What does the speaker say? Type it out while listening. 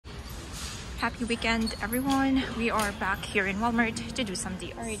Happy weekend, everyone. We are back here in Walmart to do some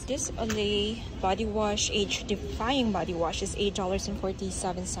deals. Alright, this Olay body wash, age-defying body wash is $8.47.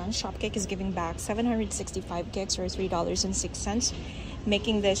 Shopkick is giving back 765 kicks or $3.06,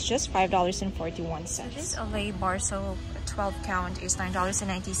 making this just $5.41. So this Olay bar soap 12 count is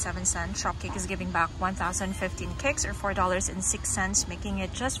 $9.97. Shopkick is giving back 1,015 kicks or $4.06, making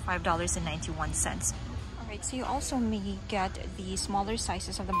it just $5.91. Alright, so you also may get the smaller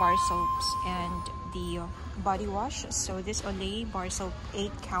sizes of the bar soaps and the body wash. So this Olay bar soap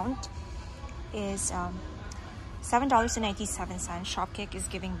 8 count is $7.97. Shopkick is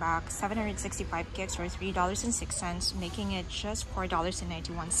giving back 765 kicks or $3.06, making it just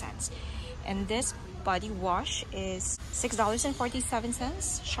 $4.91. And this body wash is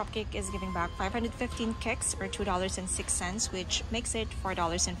 $6.47. Shopkick is giving back 515 kicks or $2.06, which makes it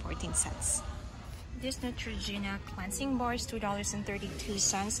 $4.14. This Neutrogena cleansing bar is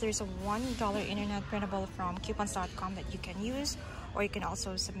 $2.32. There's a $1 internet printable from coupons.com that you can use, or you can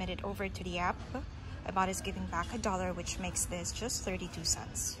also submit it over to the app. Ibotta is giving back $1, which makes this just 32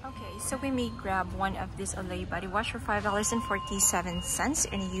 cents. Okay, so we may grab one of this Olay body wash for $5.47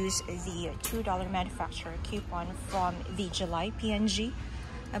 and use the $2 manufacturer coupon from the July PNG.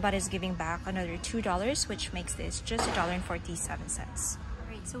 Ibotta is giving back another $2, which makes this just $1.47.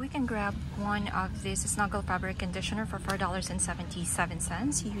 So we can grab one of this Snuggle fabric conditioner for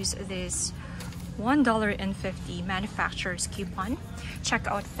 $4.77. Use this $1.50 manufacturer's coupon.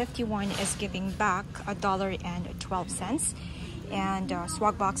 Checkout 51 is giving back $1.12, and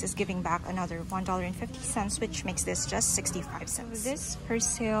Swag Box is giving back another $1.50, which makes this just 65 cents. So this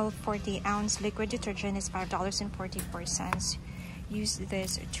Persil 40-ounce liquid detergent is $5.44. Use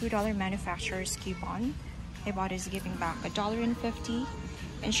this $2 manufacturer's coupon. Ibotta is giving back $1.50.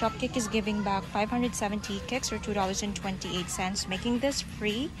 And Shopkick is giving back 570 kicks or $2.28, making this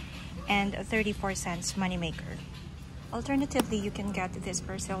free and 34 cents moneymaker. Alternatively, you can get this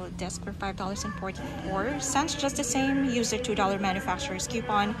Persil disc for $5.44, just the same. Use the $2 manufacturer's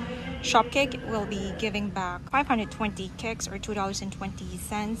coupon. Shopkick will be giving back 520 kicks or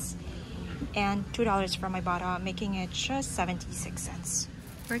 $2.20 and $2 from Ibotta, making it just 76 cents.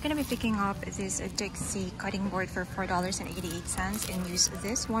 We're going to be picking up this Dixie cutting board for $4.88 and use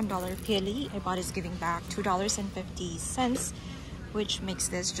this $1 Pili. Ibotta is giving back $2.50, which makes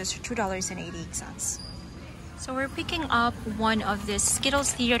this just $2.88. So we're picking up one of this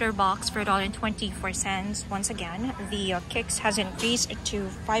Skittles Theater box for $1.24. Once again, the kicks has increased to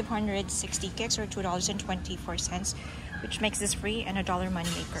 560 kicks or $2.24, which makes this free and $1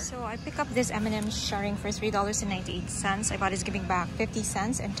 moneymaker. So I pick up this M&M sharing for $3.98. Ibotta is giving back 50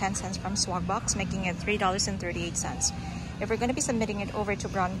 cents and 10 cents from Swag Box, making it $3.38. If we're going to be submitting it over to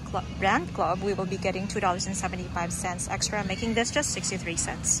Brand Club, we will be getting $2.75 extra, making this just 63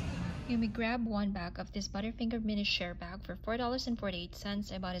 cents. You may grab one bag of this Butterfinger mini share bag for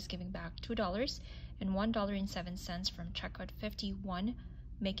 $4.48. Ibotta is giving back $2 and $1.07 from checkout 51,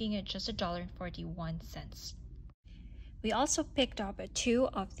 making it just $1.41. We also picked up 2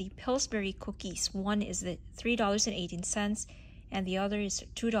 of the Pillsbury cookies. One is the $3.18 and the other is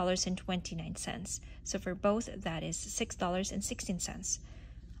 $2.29. So for both, that is $6.16.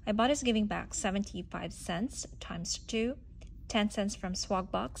 Ibotta is giving back 75 cents times 2, 10 cents from Swag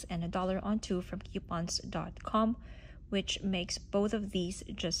Box, and $1 on 2 from coupons.com, which makes both of these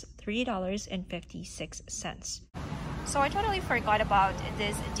just $3.56. So I totally forgot about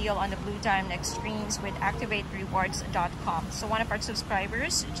this deal on the Blue Diamond Extremes with activaterewards.com. So one of our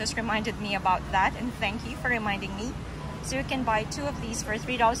subscribers just reminded me about that, and thank you for reminding me. So you can buy 2 of these for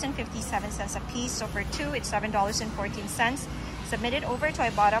 $3.57 a piece. So for 2, it's $7.14. Submit it over to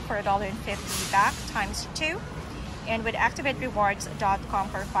Ibotta for $1.50 back times 2. And with activaterewards.com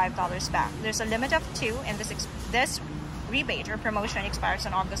for $5 back. There's a limit of 2, and this rebate or promotion expires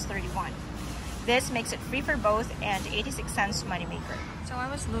on August 31. This makes it free for both and 86 cents moneymaker. So I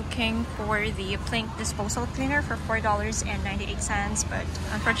was looking for the Plink disposal cleaner for $4.98, but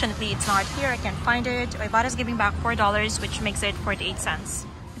unfortunately it's not here. I can't find it. Ibotta is giving back $4, which makes it 48 cents.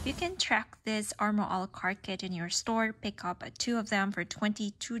 If you can track this Armo a la carte kit in your store, pick up 2 of them for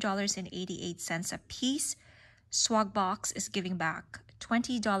 $22.88 a piece. Swag Box is giving back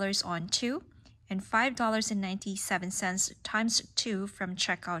 $20 on 2 and $5.97 times 2 from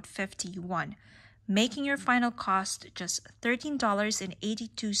checkout 51, making your final cost just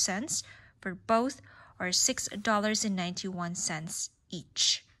 $13.82 for both, or $6.91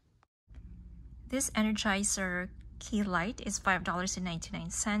 each. This Energizer key light is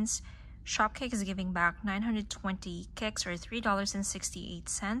 $5.99. Shopkick is giving back 920 kicks or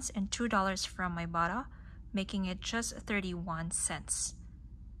 $3.68 and $2 from Ibotta, making it just 31 cents.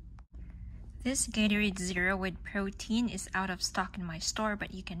 This Gatorade Zero with protein is out of stock in my store,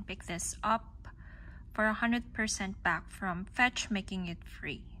 but you can pick this up for 100% back from Fetch, making it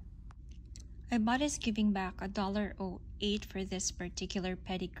free. Ibotta is giving back $1.08 for this particular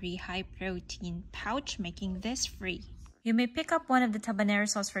pedigree high protein pouch, making this free. You may pick up one of the tabanero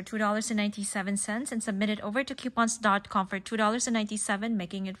sauce for $2.97 and submit it over to coupons.com for $2.97,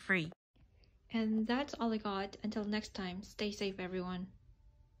 making it free. And that's all I got. Until next time, stay safe everyone.